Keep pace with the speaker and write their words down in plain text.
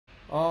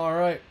All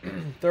right,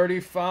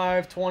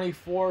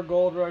 35-24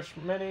 Gold Rush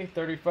Mini,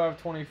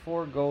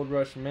 35-24 Gold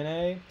Rush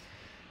Mini.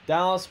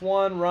 Dallas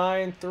 1,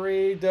 Ryan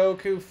 3,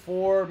 Doku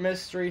 4,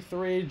 Mystery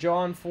 3,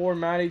 John 4,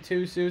 Maddie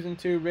 2, Susan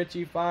 2,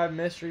 Richie 5,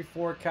 Mystery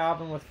 4,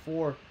 Calvin with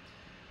 4.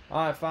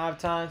 All right, 5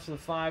 times for the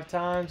 5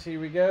 times.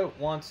 Here we go.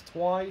 Once,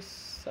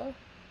 twice.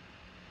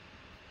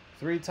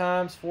 3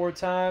 times, 4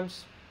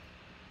 times.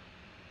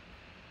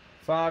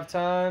 5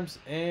 times,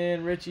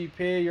 and Richie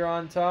P, you're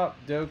on top.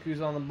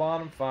 Doku's on the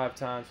bottom. 5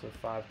 times for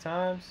 5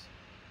 times.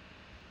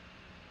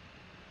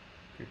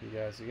 Group you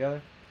guys together.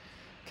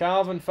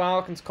 Calvin,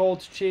 Falcons,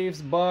 Colts,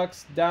 Chiefs,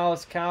 Bucks,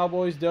 Dallas,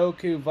 Cowboys,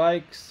 Doku,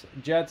 Vikes,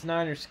 Jets,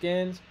 Niners,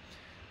 Skins.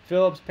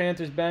 Phillips,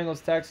 Panthers,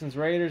 Bengals, Texans,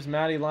 Raiders.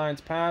 Matty,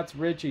 Lions, Pats.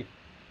 Richie,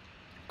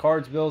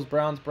 Cards, Bills,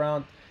 Browns,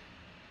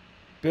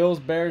 Bills,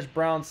 Bears,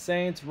 Browns,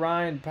 Saints.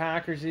 Ryan,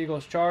 Packers,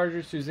 Eagles,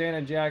 Chargers.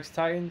 Susanna, Jags,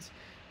 Titans.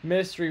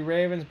 Mystery,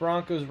 Ravens,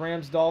 Broncos,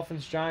 Rams,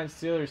 Dolphins, Giants,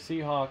 Steelers,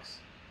 Seahawks.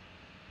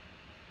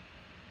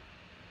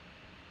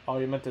 Oh,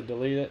 you meant to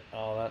delete it?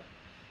 Oh, that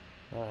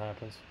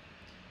happens.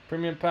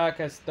 Premium pack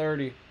has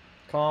 30.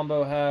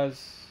 Combo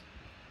has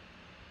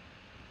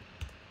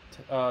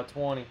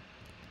 20.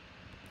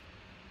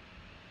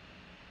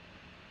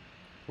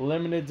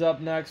 Limited's up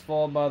next,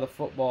 followed by the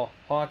football.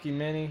 Hockey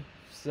mini,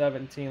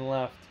 17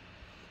 left.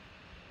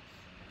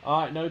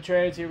 Alright, no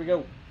trades. Here we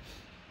go.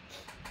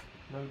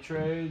 No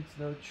trades,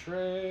 no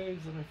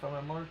trades. Let me find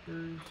my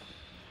markers.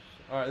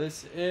 Alright,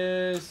 this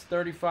is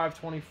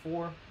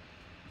 35-24.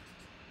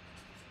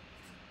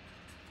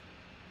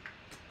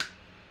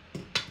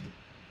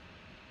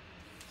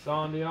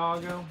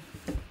 Santiago.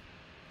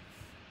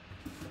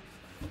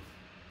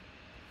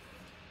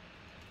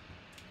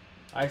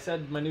 I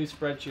said my new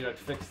spreadsheet, I'd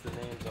fix the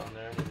names on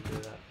there. I didn't do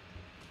that.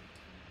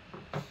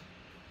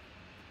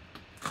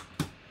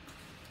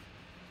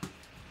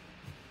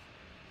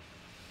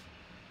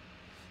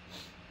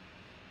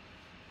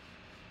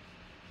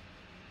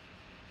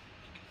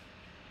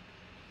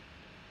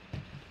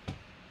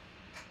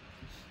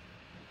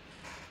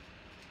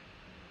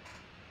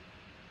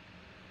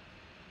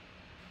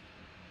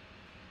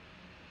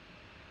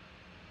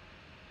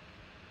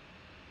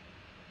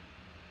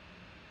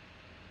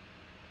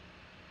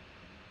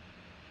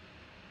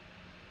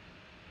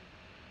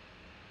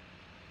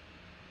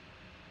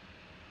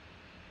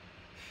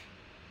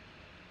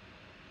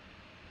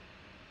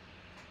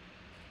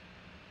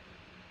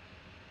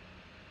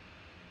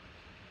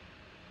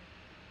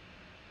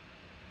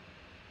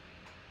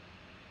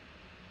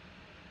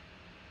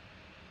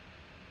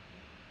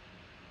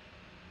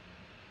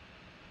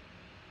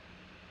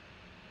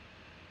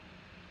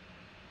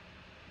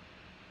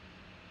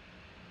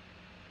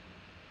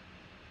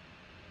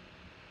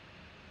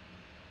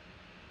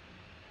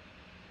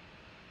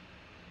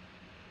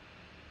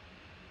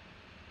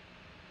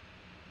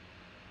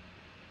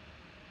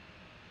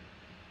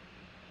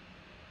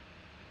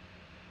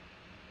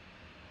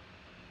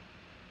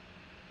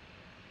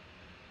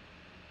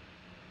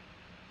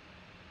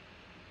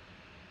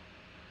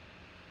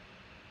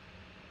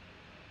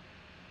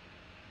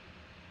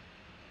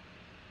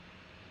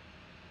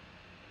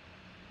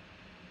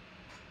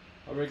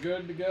 Are we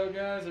good to go,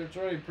 guys? It's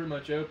already pretty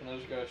much open. I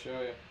just gotta show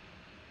you.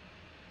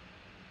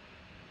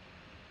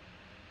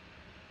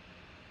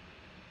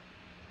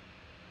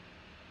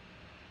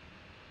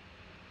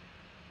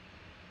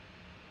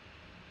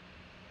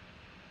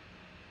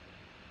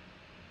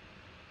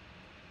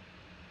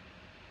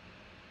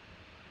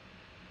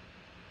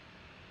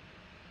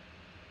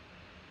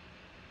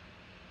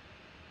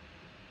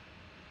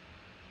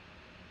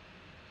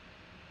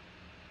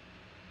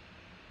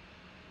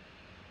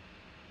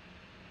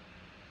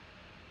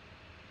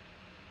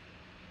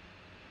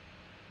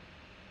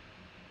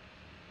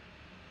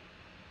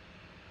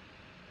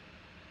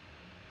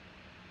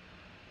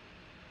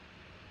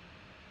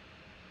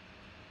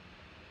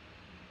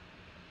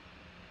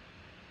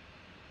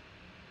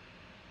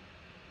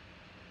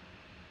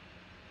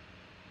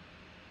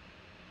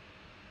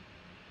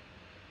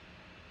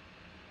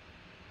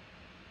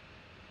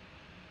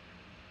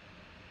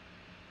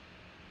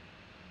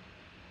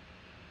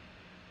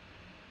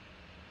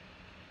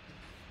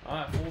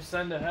 Alright, full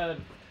send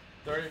ahead.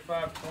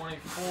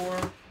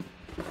 35-24.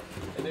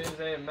 It is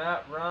a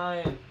Matt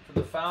Ryan for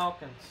the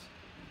Falcons.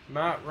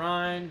 Matt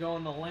Ryan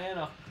going to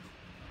Atlanta.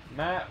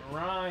 Matt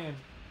Ryan.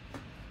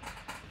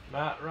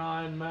 Matt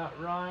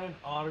Ryan.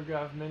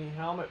 Autograph mini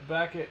helmet.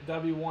 Beckett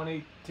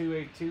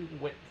W18282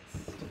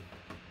 witness.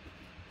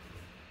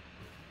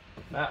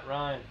 Matt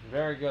Ryan.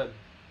 Very good.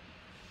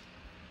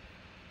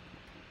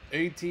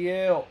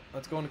 ATL.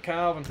 That's going to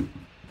Calvin.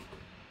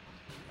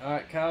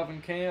 Alright,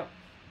 Calvin Camp.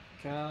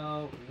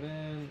 Good.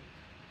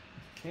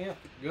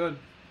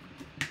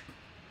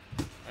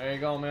 There you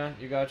go, man.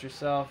 You got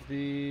yourself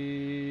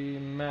the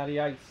Matty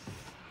Ice.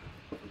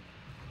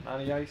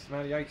 Matty Ice.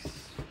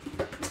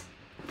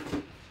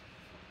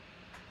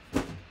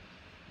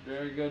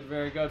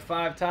 Very good.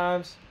 5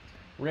 times.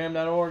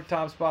 Ram.org,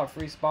 top spot,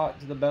 free spot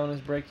to the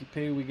bonus breaky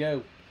P. We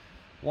go.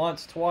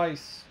 Once,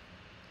 twice,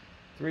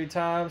 3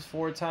 times,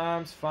 4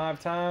 times, 5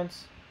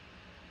 times.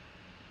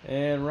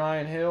 And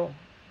Ryan Hill.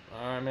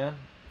 All right, man.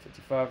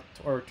 55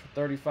 or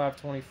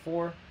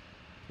 35-24.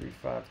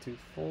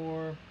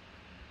 3524.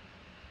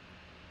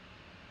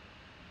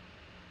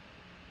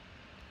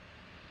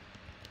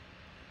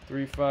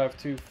 Three, 5,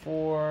 2,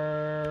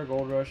 4.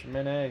 Gold Rush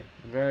Mene.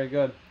 Very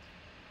good.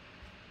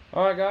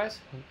 Alright, guys.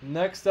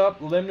 Next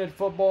up, limited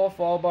football,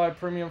 followed by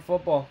premium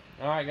football.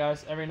 Alright,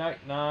 guys. Every night,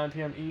 9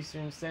 p.m.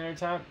 Eastern Standard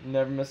Time.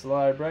 Never miss a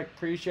live break.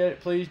 Appreciate it.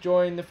 Please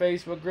join the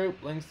Facebook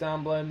group. Links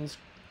down below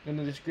in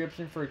the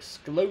description for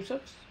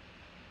exclusives.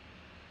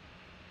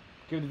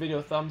 Give the video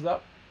a thumbs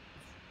up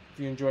if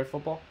you enjoy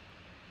football.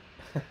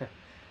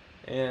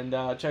 And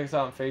check us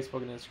out on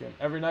Facebook and Instagram.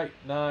 Every night,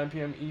 9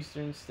 p.m.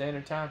 Eastern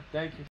Standard Time. Thank you.